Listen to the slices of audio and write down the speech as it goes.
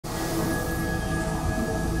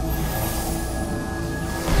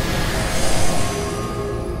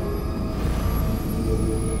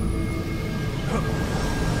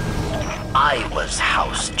I was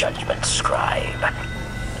House Judgment Scribe.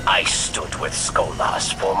 I stood with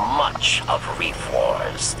Scolas for much of Reef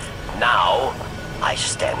Wars. Now, I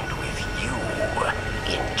stand with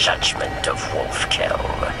you in judgment of Wolfkill.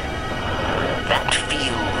 That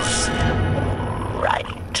feels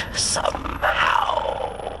right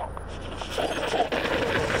somehow.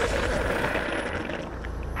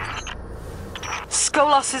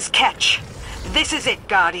 Scolas's catch. This is it,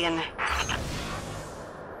 Guardian.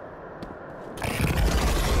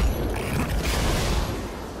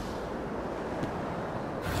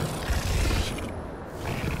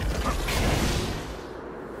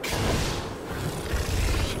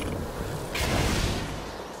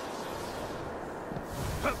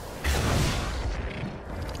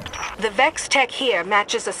 The Vex tech here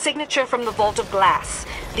matches a signature from the Vault of Glass.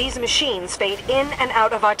 These machines fade in and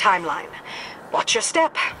out of our timeline. Watch your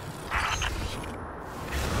step.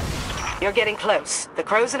 You're getting close. The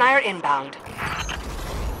Crows and I are inbound.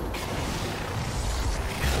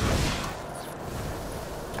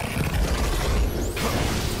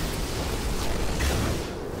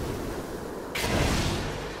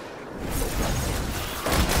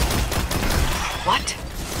 What?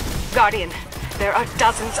 Guardian, there are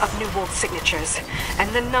dozens of new wolf signatures, and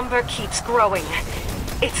the number keeps growing.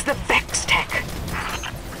 It's the Vex tech.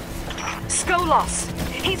 Scolas!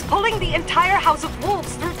 He's pulling the entire House of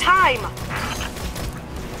Wolves through time!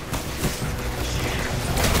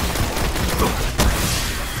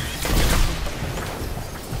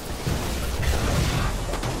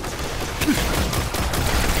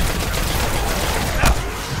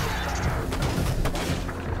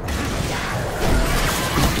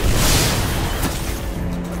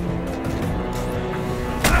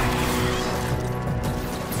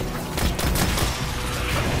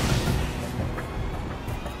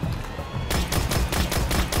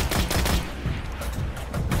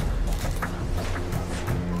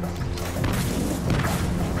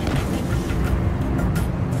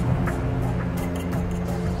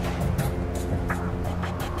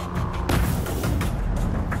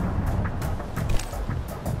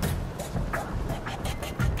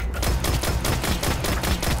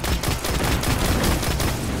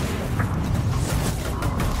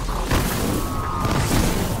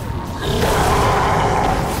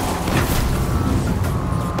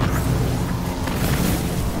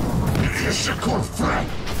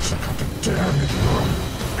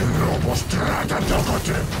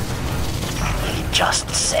 He just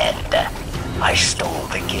said, I stole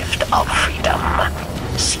the gift of freedom,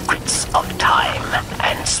 secrets of time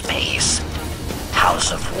and space.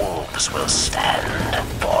 House of Wolves will stand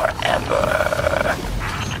forever.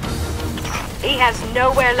 He has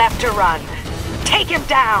nowhere left to run. Take him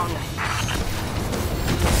down!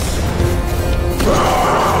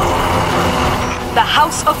 The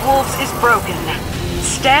House of Wolves is broken.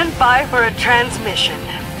 Stand by for a transmission.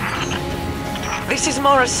 This is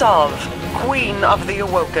Morisov, Queen of the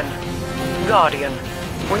Awoken. Guardian,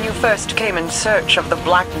 when you first came in search of the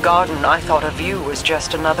Black Garden, I thought of you as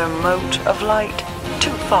just another mote of light,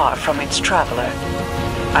 too far from its traveler.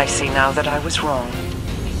 I see now that I was wrong.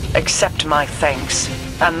 Accept my thanks,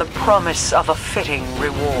 and the promise of a fitting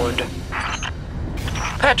reward.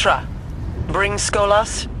 Petra, bring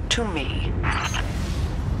Scolas to me.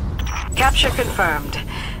 Capture confirmed.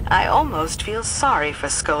 I almost feel sorry for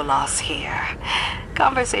Scolas here.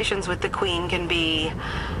 Conversations with the Queen can be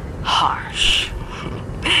harsh.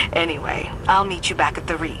 Anyway, I'll meet you back at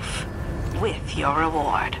the reef with your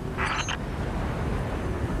reward.